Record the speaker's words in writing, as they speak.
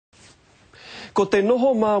Ko te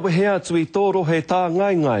noho māwe he atu I tō rohe tā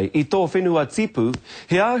ngai I tō whenua tipu,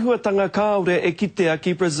 he āhuatanga kāore e kitea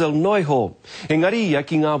ki Brazil noiho. Engari ia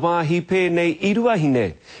ki ngā wāhi pēnei I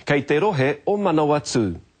Ruahine, kei te rohe o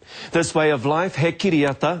Manawatu. This way of life, he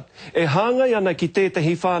kiriata, e hāngai ana ki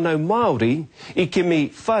tētahi whānau Māori, I kimi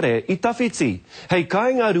whare I tawhiti, hei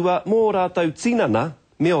kāinga rua mō rātau tinana,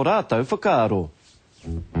 me o rātau whakaaro.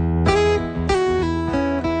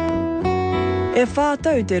 E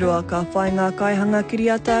whātau te roa ka whai ngā kaihanga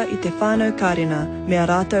kiriata I te whānau Karena, mea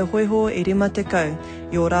rātau hoiho E rima te kau,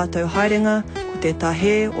 I o rātau haerenga, ko te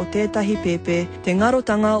tahē o tētahi pēpē, te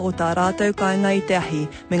ngarotanga o tā rātau kāinga I te ahi,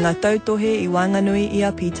 me ngā tautohe I Wainganui I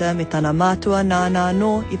a Peter me tāna mātua nānā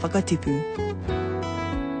no I whakatipu.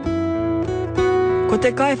 Ko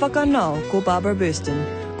te kai whakanao, ko Barbara Burstyn,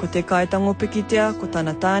 ko te kai tango pikitea, ko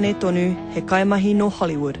tāna tāne tonu, he kaimahi no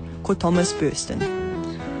Hollywood, ko Thomas Burstyn.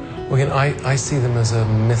 Well, again, I see them as a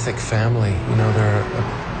mythic family. You know,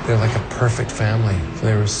 they're like a perfect family.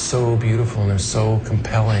 They're so beautiful and they're so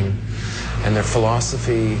compelling, and their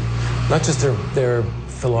philosophy, not just their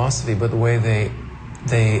philosophy, but the way they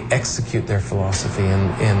execute their philosophy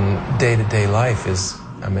in day-to-day life is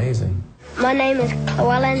amazing. My name is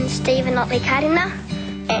Llewellyn Stephen Otley Karena,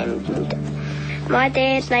 and my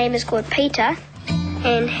dad's name is called Peter,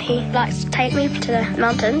 and he likes to take me to the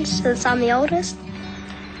mountains since I'm the oldest.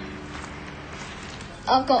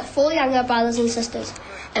 I've got 4 younger brothers and sisters,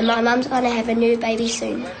 and my mum's going to have a new baby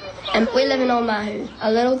soon. And we live in Omahu,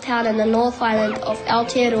 a little town in the North Island of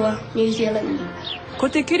Aotearoa, New Zealand. Ko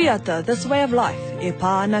te kiriata, this way of life, e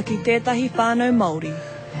pā ana ki tētahi whānau Māori.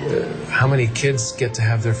 How many kids get to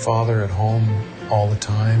have their father at home all the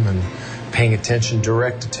time and paying attention,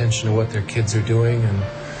 direct attention to what their kids are doing, and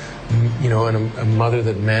you know, and a mother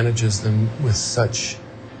that manages them with such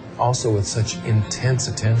intense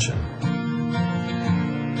attention.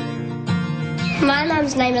 My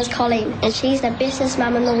mum's name is Colleen, and she's the bestest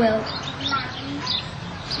mum in the world.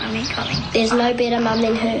 Mummy Colleen. There's no better mum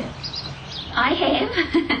than her. I have.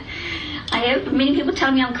 Many people tell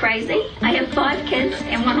me I'm crazy. I have 5 kids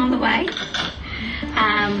and 1 on the way.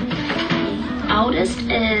 Oldest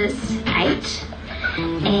is 8,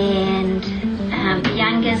 and the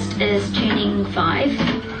youngest is turning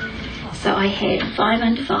 5. So I had 5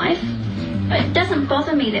 and 5. But it doesn't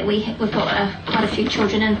bother me that we've got quite a few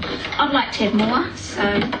children, and I'd like to have more. So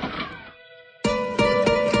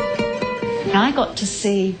I got to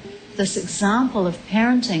see this example of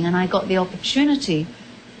parenting, and I got the opportunity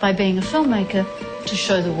by being a filmmaker to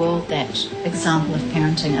show the world that example of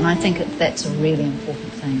parenting, and I think that's a really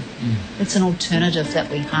important thing. It's an alternative that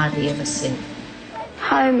we hardly ever see.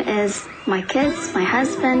 Home is my kids, my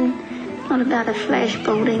husband, not about a flash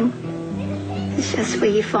building. It's just where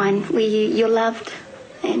you find where you're loved,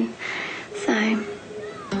 and so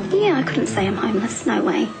yeah, I couldn't say I'm homeless, no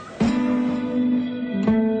way.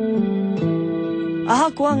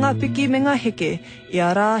 Ahakoa ngā piki me ngā heke, I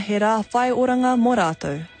a rā he rā whai oranga mō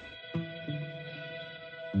rātou.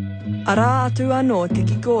 A rā atu anō te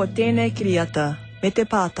kiko o tēnei kiriata, me te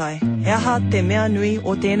pātai, he aha te mea nui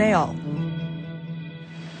o tēnei ao.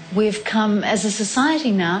 We've come, as a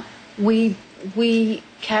society now, we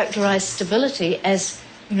characterize stability as,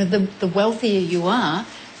 you know, the wealthier you are,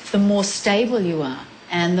 the more stable you are,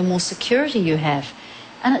 and the more security you have.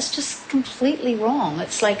 And it's just completely wrong.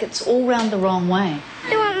 It's like it's all round the wrong way.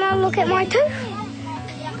 You want to look at my tooth?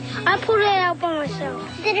 I pulled it out by myself.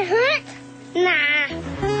 Did it hurt? Nah.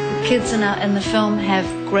 Kids in the film have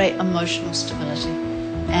great emotional stability,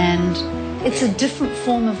 and it's a different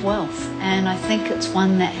form of wealth, and I think it's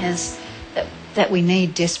one that we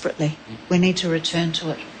need desperately. We need to return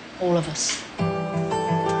to it, all of us.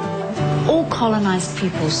 All colonised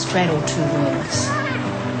people straddle 2 worlds,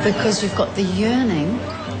 because you've got the yearning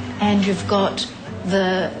and you've got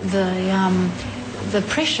the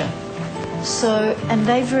pressure. So, and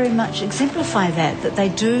they very much exemplify that they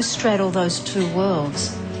do straddle those 2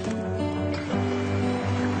 worlds.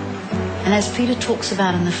 And as Peter talks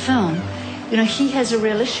about in the film, you know, he has a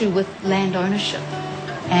real issue with land ownership,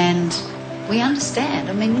 and we understand.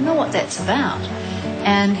 I mean, you know what that's about.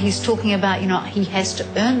 And he's talking about, you know, he has to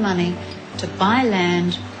earn money to buy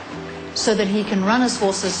land so that he can run his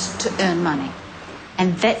horses to earn money.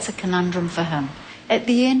 And that's a conundrum for him. At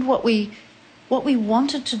the end, what we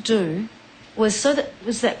wanted to do was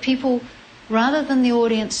that people, rather than the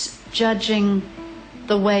audience judging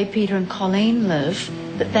the way Peter and Colleen live,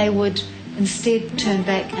 that they would instead turn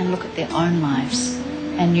back and look at their own lives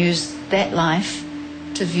and use that life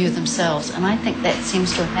to view themselves. And I think that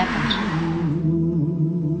seems to have happened.